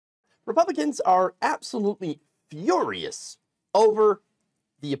Republicans are absolutely furious over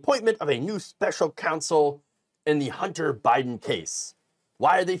the appointment of a new special counsel in the Hunter Biden case.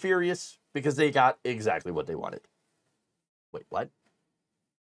 Why are they furious? Because they got exactly what they wanted. Wait, what?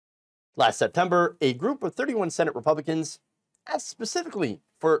 Last September, a group of 31 Senate Republicans asked specifically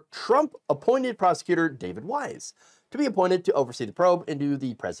for Trump-appointed prosecutor David Weiss to be appointed to oversee the probe into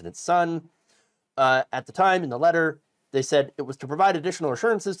the president's son. At the time, in the letter, they said it was to provide additional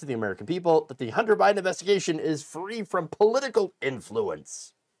assurances to the American people that the Hunter Biden investigation is free from political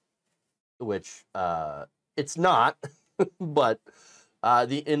influence. Which, it's not, but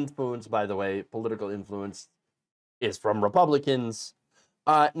the influence, by the way, political influence, is from Republicans.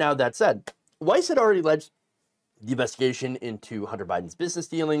 Now, that said, Weiss had already led the investigation into Hunter Biden's business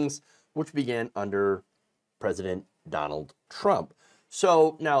dealings, which began under President Donald Trump.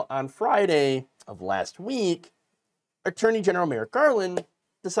 So now on Friday of last week, Attorney General Merrick Garland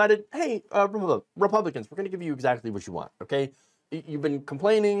decided, hey, Republicans, we're going to give you exactly what you want, okay? You've been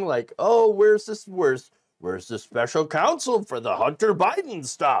complaining like, oh, where's the special counsel for the Hunter Biden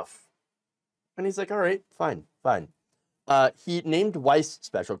stuff? And he's like, all right, fine. He named Weiss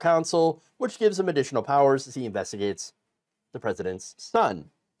special counsel, which gives him additional powers as he investigates the president's son.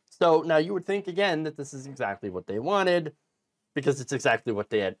 So now you would think, again, that this is exactly what they wanted, because it's exactly what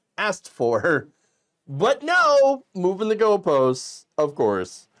they had asked for. But no, moving the goalposts, of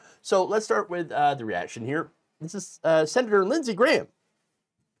course. So let's start with the reaction here. This is Senator Lindsey Graham,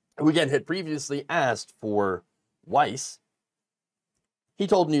 who again had previously asked for Weiss. He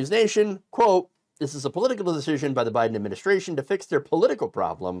told News Nation, quote, "This is a political decision by the Biden administration to fix their political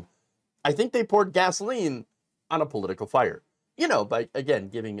problem. I think they poured gasoline on a political fire." You know, by, again,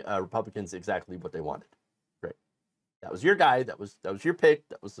 giving Republicans exactly what they wanted. Great. That was your guy. That was your pick.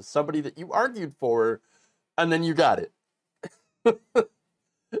 That was somebody that you argued for, and then you got it.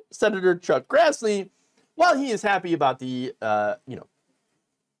 Senator Chuck Grassley, while he is happy about the,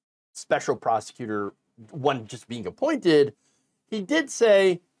 special prosecutor one just being appointed, he did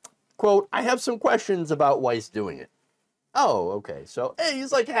say, quote, "I have some questions about Weiss doing it." Oh, okay. So, hey,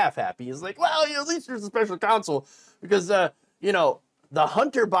 he's like half happy. He's like, well, at least there's a special counsel because, the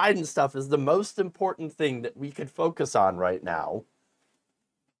Hunter Biden stuff is the most important thing that we could focus on right now.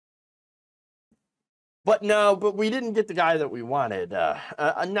 But no, we didn't get the guy that we wanted. Now,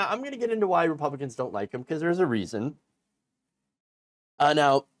 I'm going to get into why Republicans don't like him, because there's a reason.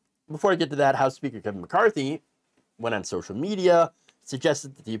 Now, before I get to that, House Speaker Kevin McCarthy went on social media,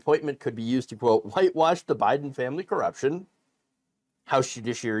 suggested that the appointment could be used to, quote, whitewash the Biden family corruption. House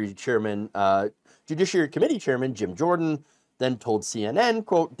Judiciary Committee Chairman Jim Jordan then told CNN,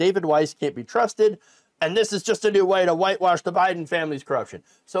 quote, "David Weiss can't be trusted, and this is just a new way to whitewash the Biden family's corruption."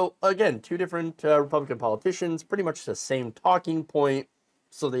 So, again, two different Republican politicians, pretty much the same talking point,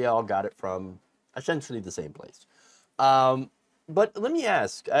 so they all got it from essentially the same place. But let me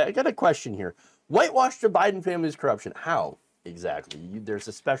ask, I got a question here. Whitewash the Biden family's corruption. How exactly? There's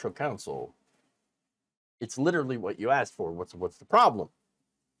a special counsel. It's literally what you asked for. What's the problem?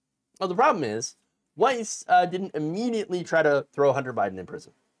 Well, the problem is Weiss didn't immediately try to throw Hunter Biden in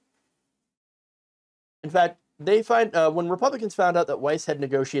prison. In fact, they find when Republicans found out that Weiss had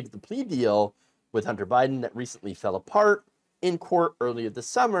negotiated the plea deal with Hunter Biden that recently fell apart in court earlier this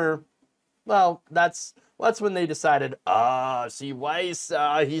summer, well, that's when they decided, see, Weiss,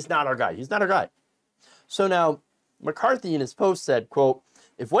 he's not our guy. He's not our guy. So now McCarthy in his post said, quote,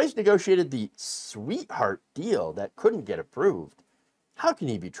 "If Weiss negotiated the sweetheart deal that couldn't get approved, how can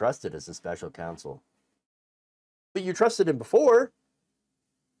he be trusted as a special counsel? But you trusted him before."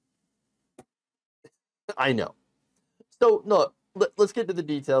 I know. So, no, let's get to the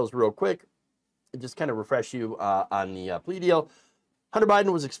details real quick and just kind of refresh you on the plea deal. Hunter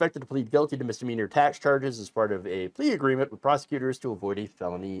Biden was expected to plead guilty to misdemeanor tax charges as part of a plea agreement with prosecutors to avoid a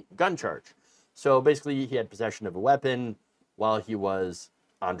felony gun charge. So basically, he had possession of a weapon while he was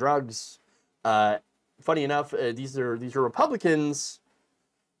on drugs. Funny enough, these are Republicans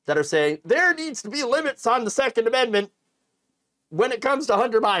that are saying there needs to be limits on the Second Amendment when it comes to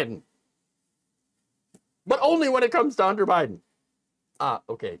Hunter Biden. But only when it comes to Hunter Biden.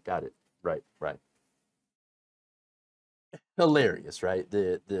 Okay, got it. Right. Hilarious, right?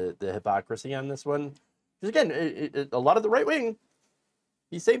 The hypocrisy on this one. Because again, a lot of the right wing,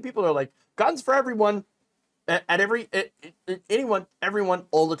 these same people are like, guns for everyone, anyone, everyone,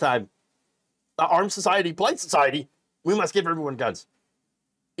 all the time. Armed society, polite society, we must give everyone guns.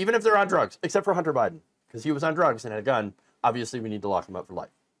 Even if they're on drugs, except for Hunter Biden. Because he was on drugs and had a gun. Obviously, we need to lock him up for life.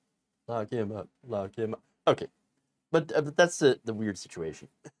 Lock him up. Okay. But that's the weird situation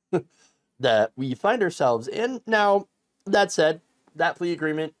that we find ourselves in. Now, that said, that plea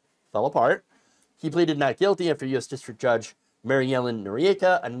agreement fell apart. He pleaded not guilty after U.S. District Judge Mary Ellen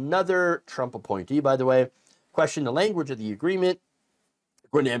Noriega, another Trump appointee, by the way, questioned the language of the agreement.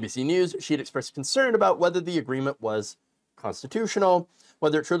 According to NBC News, she had expressed concern about whether the agreement was constitutional,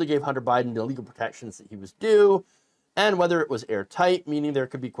 whether it truly gave Hunter Biden the legal protections that he was due, and whether it was airtight, meaning there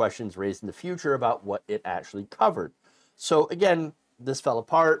could be questions raised in the future about what it actually covered. So again, this fell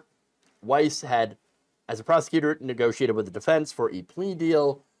apart. Weiss had, as a prosecutor, negotiated with the defense for a plea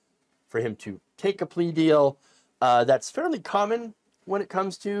deal, for him to take a plea deal. That's fairly common when it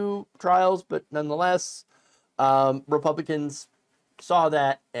comes to trials, but nonetheless, Republicans saw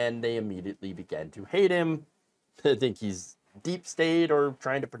that and they immediately began to hate him. I think he's deep state or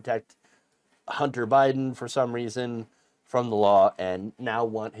trying to protect Hunter Biden for some reason from the law, and now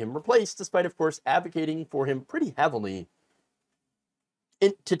want him replaced, despite, of course, advocating for him pretty heavily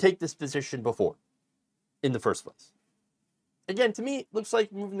to take this position before in the first place. Again, to me, it looks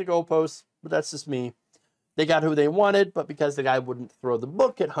like moving the goalposts, but that's just me. They got who they wanted, but because the guy wouldn't throw the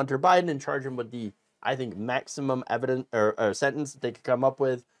book at Hunter Biden and charge him with the, I think, maximum evidence or sentence that they could come up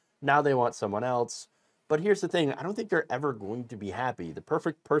with, now they want someone else. But here's the thing, I don't think they're ever going to be happy. The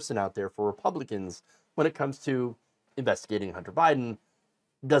perfect person out there for Republicans when it comes to investigating Hunter Biden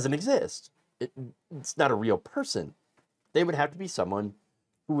doesn't exist. It's not a real person. They would have to be someone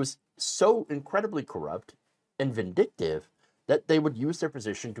who was so incredibly corrupt and vindictive that they would use their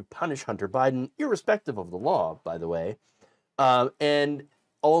position to punish Hunter Biden, irrespective of the law, by the way, and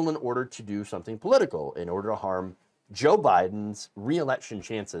all in order to do something political, in order to harm Joe Biden's re-election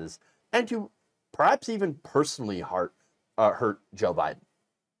chances, and to perhaps even personally hurt Joe Biden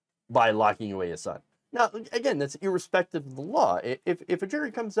by locking away his son. Now, again, that's irrespective of the law. If a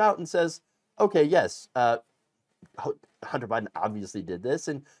jury comes out and says, okay, yes, Hunter Biden obviously did this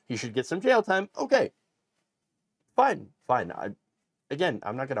and he should get some jail time, okay, fine. Again,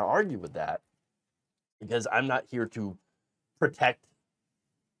 I'm not going to argue with that because I'm not here to protect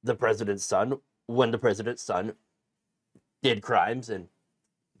the president's son when the president's son did crimes and,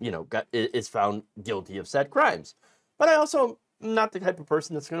 is found guilty of said crimes. But I also am not the type of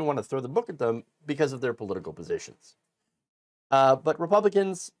person that's going to want to throw the book at them because of their political positions. But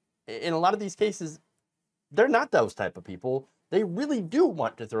Republicans, in a lot of these cases, they're not those type of people. They really do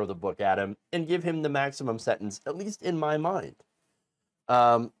want to throw the book at him and give him the maximum sentence, at least in my mind.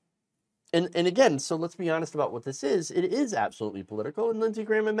 And again, so let's be honest about what this is. It is absolutely political, and Lindsey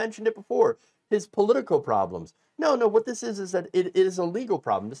Graham had mentioned it before. His political problems. No, what this is that it is a legal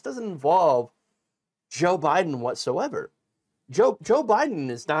problem. This doesn't involve Joe Biden whatsoever. Joe Biden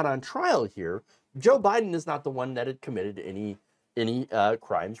is not on trial here. Joe Biden is not the one that had committed any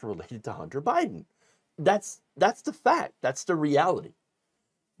crimes related to Hunter Biden. That's the fact. That's the reality.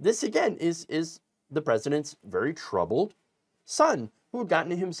 This, again, is the president's very troubled son who had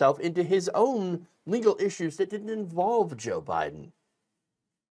gotten himself into his own legal issues that didn't involve Joe Biden.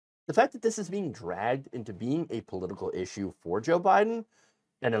 The fact that this is being dragged into being a political issue for Joe Biden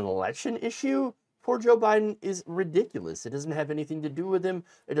and an election issue for Joe Biden is ridiculous. It doesn't have anything to do with him.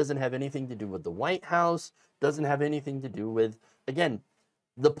 It doesn't have anything to do with the White House. It doesn't have anything to do with, again,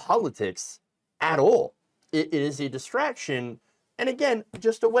 the politics at all. It is a distraction, and again,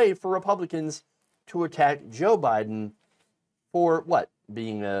 just a way for Republicans to attack Joe Biden for what?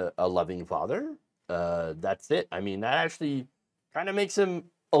 Being a loving father? That's it. I mean, that actually kind of makes him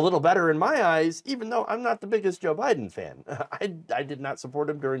a little better in my eyes, even though I'm not the biggest Joe Biden fan. I did not support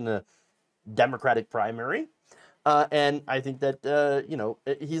him during the Democratic primary, and I think that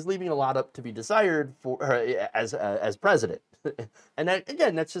he's leaving a lot up to be desired for as president. And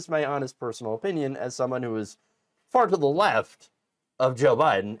again, that's just my honest personal opinion as someone who is far to the left of Joe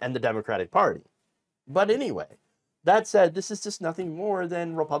Biden and the Democratic Party. But anyway, that said, this is just nothing more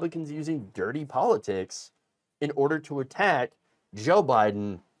than Republicans using dirty politics in order to attack Joe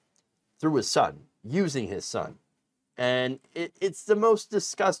Biden through his son, using his son. And it's the most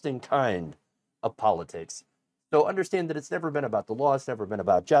disgusting kind of politics. So understand that it's never been about the law. It's never been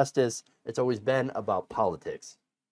about justice. It's always been about politics.